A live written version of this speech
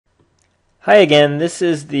Hi again, this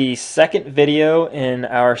is the second video in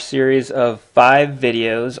our series of 5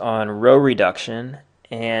 videos on row reduction,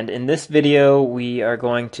 and in this video we are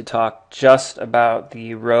going to talk just about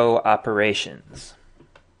the row operations.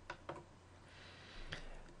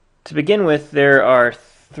 To begin with, there are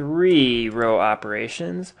 3 row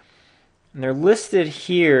operations, and they're listed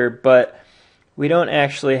here, but we don't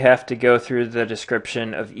actually have to go through the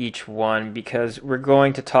description of each one because we're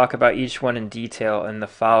going to talk about each one in detail in the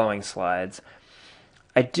following slides.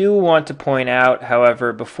 I do want to point out,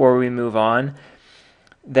 however, before we move on,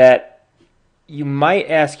 that you might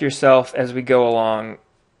ask yourself as we go along,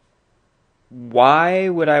 why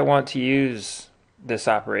would I want to use this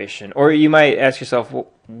operation? Or you might ask yourself, well,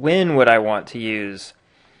 when would I want to use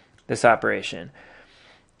this operation?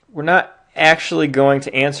 We're not actually going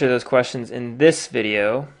to answer those questions in this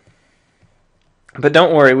video, but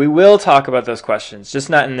don't worry, we will talk about those questions, just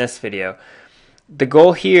not in this video. The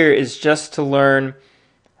goal here is just to learn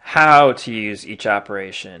how to use each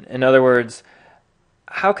operation. In other words,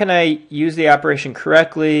 how can I use the operation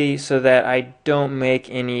correctly so that I don't make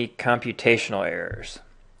any computational errors?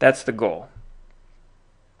 That's the goal.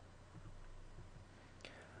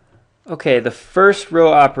 Okay, the first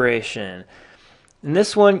row operation. In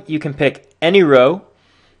this one, you can pick any row,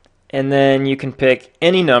 and then you can pick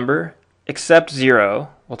any number except 0.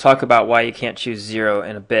 We'll talk about why you can't choose 0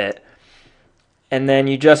 in a bit. And then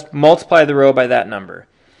you just multiply the row by that number.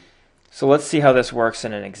 So let's see how this works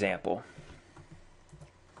in an example.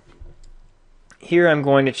 Here I'm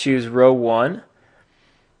going to choose row 1,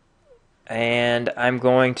 and I'm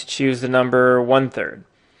going to choose the number 1/3.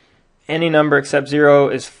 Any number except 0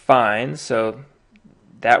 is fine, so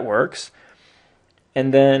that works.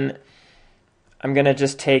 And then I'm going to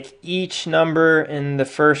just take each number in the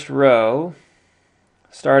first row,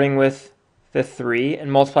 starting with the 3, and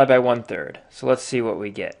multiply by 1/3. So let's see what we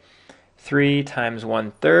get. 3 times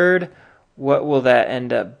 1/3. What will that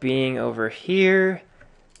end up being over here?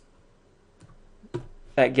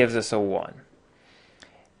 That gives us a 1.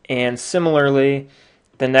 And similarly,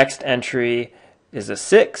 the next entry is a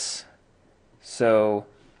 6. So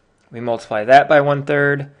we multiply that by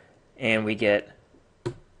 1/3, and we get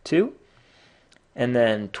 2. And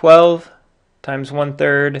then 12 times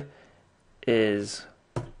 1/3 is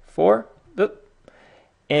 4.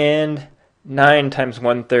 And 9 times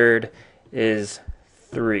 1/3 is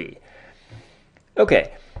 3.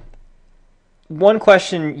 Okay. One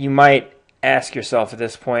question you might ask yourself at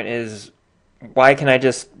this point is, why can I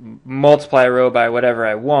just multiply a row by whatever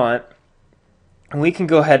I want? And we can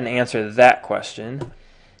go ahead and answer that question.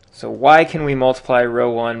 So why can we multiply row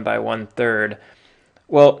 1 by 1/3?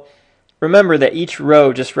 Well, remember that each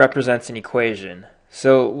row just represents an equation.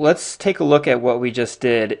 So let's take a look at what we just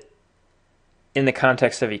did in the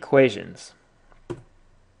context of equations.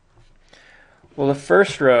 Well, the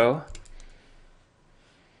first row,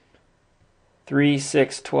 3,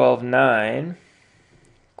 6, 12, 9,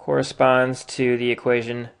 corresponds to the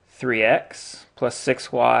equation 3x plus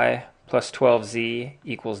 6y plus 12z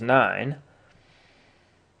equals 9.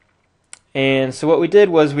 And so what we did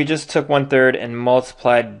was we just took 1/3 and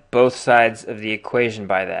multiplied both sides of the equation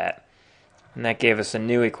by that. And that gave us a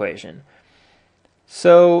new equation.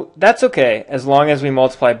 So that's okay. As long as we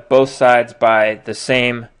multiply both sides by the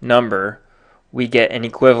same number, we get an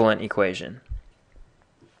equivalent equation.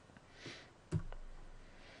 A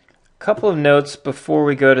couple of notes before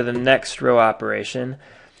we go to the next row operation.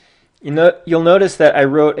 You'll notice that I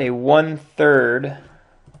wrote a 1/3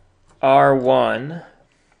 R1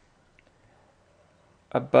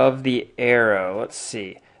 above the arrow. Let's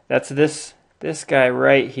see. That's this guy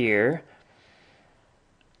right here.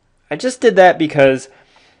 I just did that because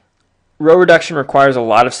row reduction requires a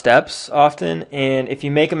lot of steps often, and if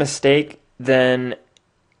you make a mistake, then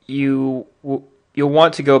you'll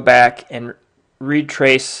want to go back and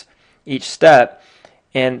retrace each step,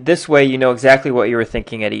 and this way you know exactly what you were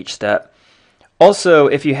thinking at each step. Also,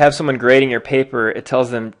 if you have someone grading your paper, it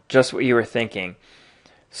tells them just what you were thinking.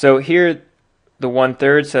 So here the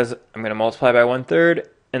 1/3 says I'm going to multiply by 1/3,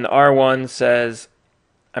 and the R1 says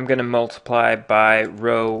I'm going to multiply by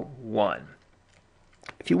row 1.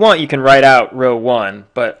 If you want, you can write out row 1,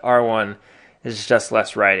 but R1 is just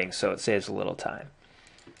less writing, so it saves a little time.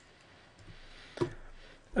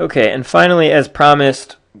 Okay, and finally, as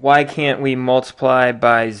promised, why can't we multiply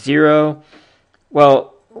by 0?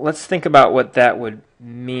 Well, let's think about what that would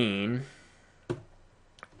mean.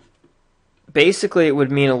 Basically, it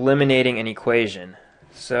would mean eliminating an equation.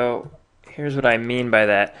 So here's what I mean by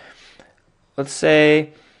that. Let's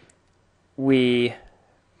say we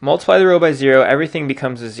multiply the row by 0, everything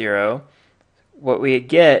becomes a 0. What we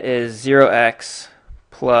get is 0x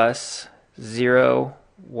plus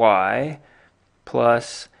 0y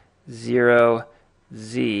plus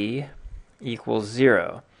 0z equals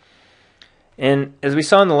 0. And as we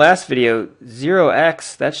saw in the last video,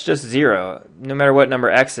 0x, that's just 0. No matter what number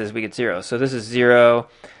x is, we get 0. So this is 0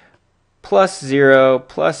 plus 0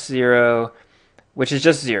 plus 0, which is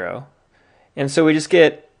just 0. And so we just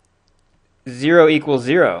get 0 equals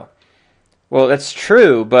 0. Well, that's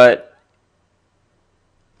true, but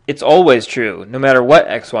it's always true, no matter what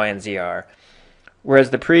x, y, and z are.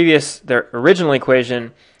 Whereas the original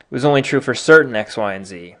equation was only true for certain x, y, and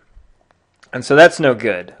z. And so that's no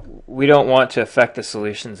good. We don't want to affect the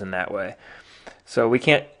solutions in that way. So we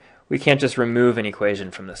can't just remove an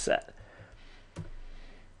equation from the set.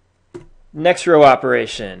 Next row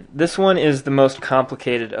operation. This one is the most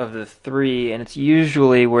complicated of the three, and it's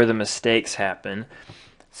usually where the mistakes happen.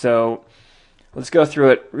 So let's go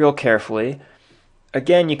through it real carefully.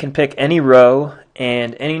 Again, you can pick any row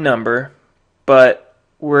and any number, but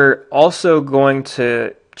we're also going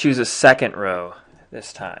to choose a second row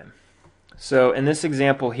this time. So in this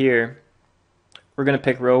example here, we're going to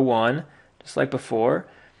pick row 1, just like before,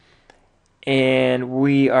 and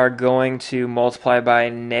we are going to multiply by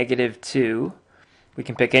 -2. We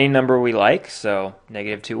can pick any number we like, so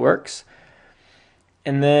 -2 works.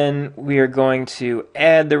 And then we are going to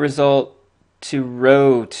add the result to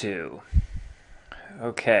row 2.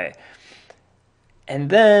 Okay. And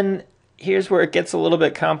then here's where it gets a little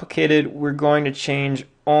bit complicated. We're going to change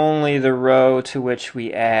only the row to which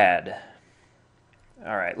we add.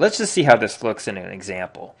 All right, let's just see how this looks in an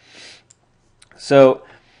example. So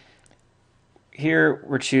here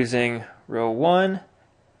we're choosing row 1.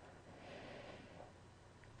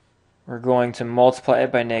 We're going to multiply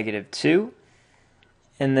it by -2.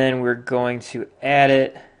 And then we're going to add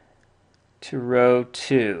it to row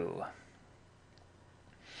 2.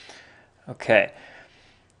 Okay.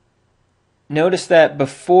 Notice that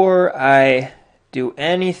before I do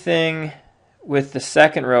anything with the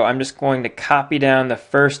second row, I'm just going to copy down the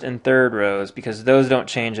first and third rows because those don't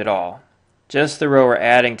change at all. Just the row we're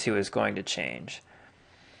adding to is going to change.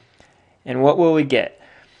 And what will we get?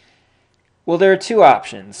 Well, there are two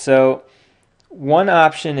options. So one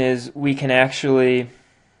option is we can actually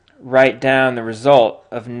write down the result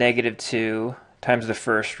of -2 times the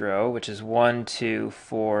first row, which is 1, 2,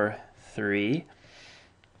 4, 3.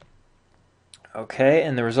 Okay,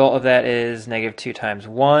 and the result of that is -2 times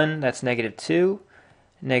 1, that's -2.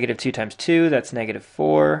 -2 times 2, that's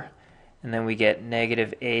 -4. And then we get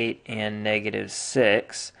 -8 and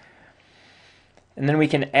 -6. And then we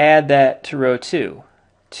can add that to row 2.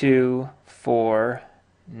 2, 4,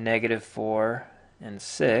 -4, and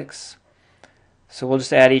 6. So we'll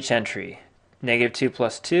just add each entry. -2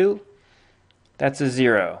 plus 2, that's a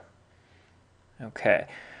 0. Okay,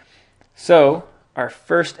 so our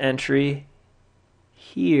first entry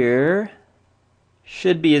here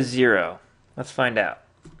should be a 0. Let's find out.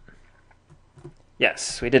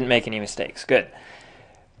 Yes, we didn't make any mistakes. Good.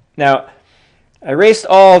 Now, I erased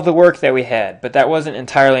all of the work that we had, but that wasn't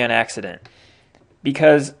entirely on accident.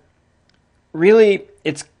 Because really,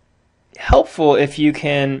 it's helpful if you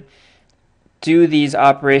can do these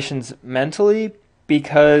operations mentally,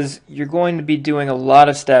 because you're going to be doing a lot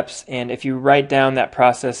of steps, and if you write down that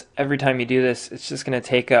process every time you do this, it's just going to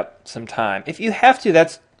take up some time. If you have to,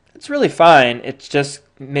 it's really fine. It's just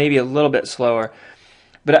maybe a little bit slower.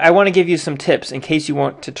 But I want to give you some tips in case you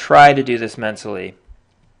want to try to do this mentally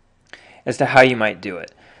as to how you might do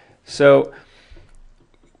it. So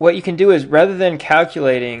what you can do is, rather than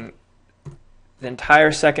calculating the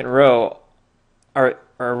entire second row, or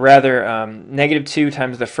rather -2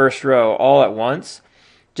 times the first row all at once,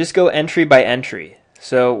 just go entry by entry.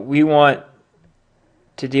 So we want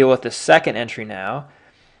to deal with the second entry now.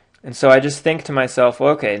 And so I just think to myself,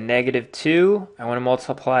 well, okay, -2, I want to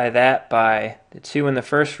multiply that by the 2 in the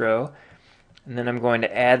first row, and then I'm going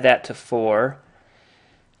to add that to 4,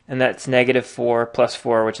 and that's -4 plus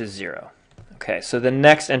 4, which is 0. Okay, so the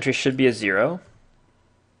next entry should be a 0,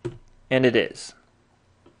 and it is.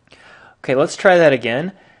 Okay, let's try that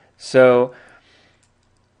again. So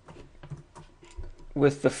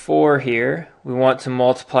with the 4 here, we want to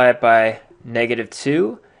multiply it by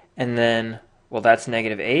 -2, and then, well, that's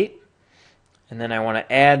 -8. And then I want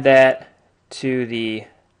to add that to the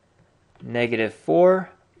 -4,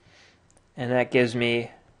 and that gives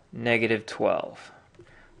me -12.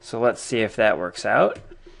 So let's see if that works out.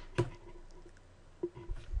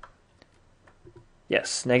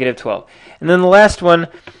 Yes, -12. And then the last one,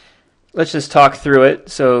 let's just talk through it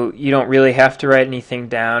so you don't really have to write anything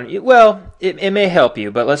down. Well, it may help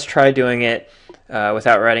you, but let's try doing it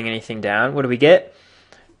without writing anything down. What do we get?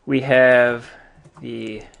 We have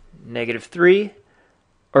the negative 3,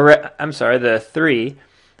 or I'm sorry, the 3.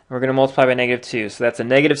 We're going to multiply by negative 2, so that's a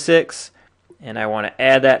negative 6, and I want to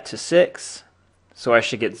add that to 6, so I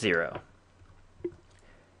should get 0.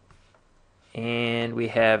 And we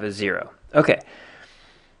have a 0. Okay.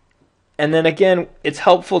 And then again, it's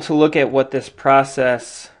helpful to look at what this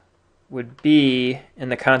process would be in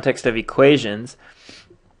the context of equations.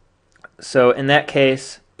 So in that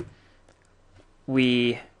case,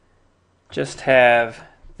 we just have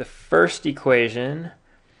the first equation,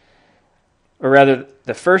 or rather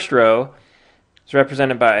the first row is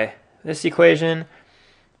represented by this equation, and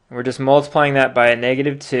we're just multiplying that by a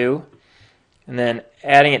negative 2, and then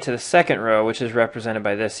adding it to the second row, which is represented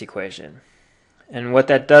by this equation. And what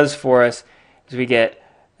that does for us is we get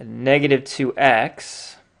a negative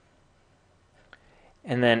 2x,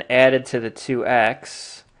 and then added to the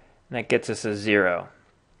 2x, and that gets us a 0.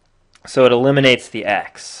 So it eliminates the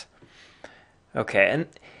x. Okay, and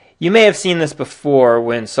you may have seen this before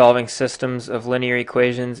when solving systems of linear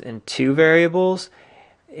equations in 2 variables,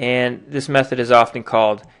 and this method is often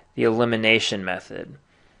called the elimination method.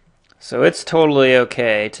 So it's totally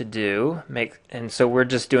okay to do, and so we're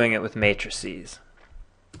just doing it with matrices.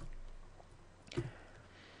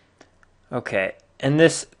 Okay, and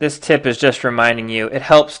this tip is just reminding you, it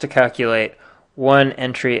helps to calculate one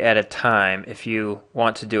entry at a time if you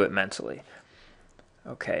want to do it mentally.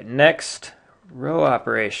 Okay, next row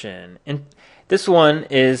operation. And this one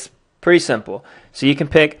is pretty simple. So you can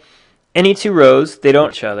pick any 2 rows, they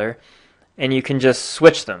don't each other, and you can just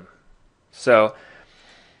switch them. So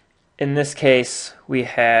in this case, we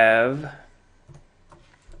have,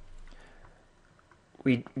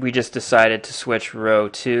 we just decided to switch row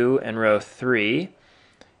 2 and row 3.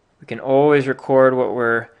 We can always record what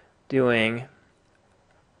we're doing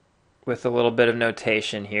with a little bit of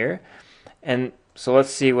notation here. And so let's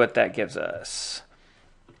see what that gives us.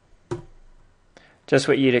 Just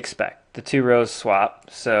what you'd expect. The 2 rows swap.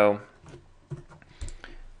 So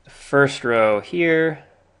the first row here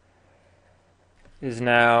is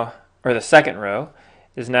now, or the second row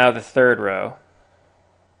is now the third row.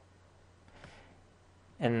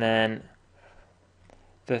 And then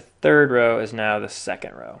the third row is now the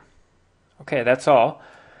second row. Okay, that's all.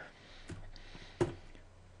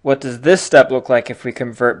 What does this step look like if we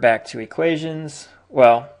convert back to equations?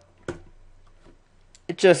 Well,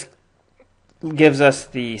 it just gives us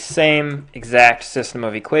the same exact system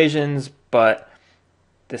of equations, but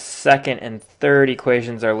the second and third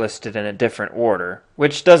equations are listed in a different order,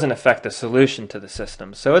 which doesn't affect the solution to the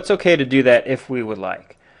system. So it's okay to do that if we would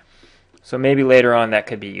like. So maybe later on that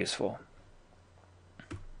could be useful.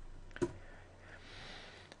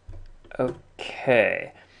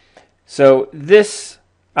 Okay, so this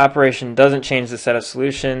operation doesn't change the set of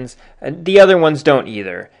solutions, and the other ones don't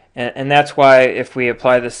either. And that's why if we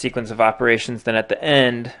apply this sequence of operations, then at the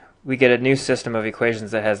end we get a new system of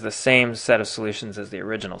equations that has the same set of solutions as the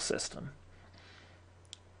original system.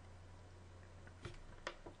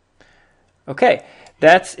 Okay,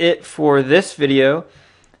 that's it for this video.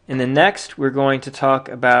 In the next, we're going to talk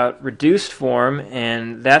about reduced form,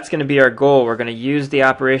 and that's going to be our goal. We're going to use the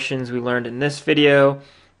operations we learned in this video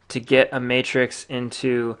to get a matrix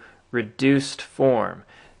into reduced form.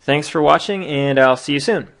 Thanks for watching, and I'll see you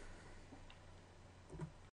soon.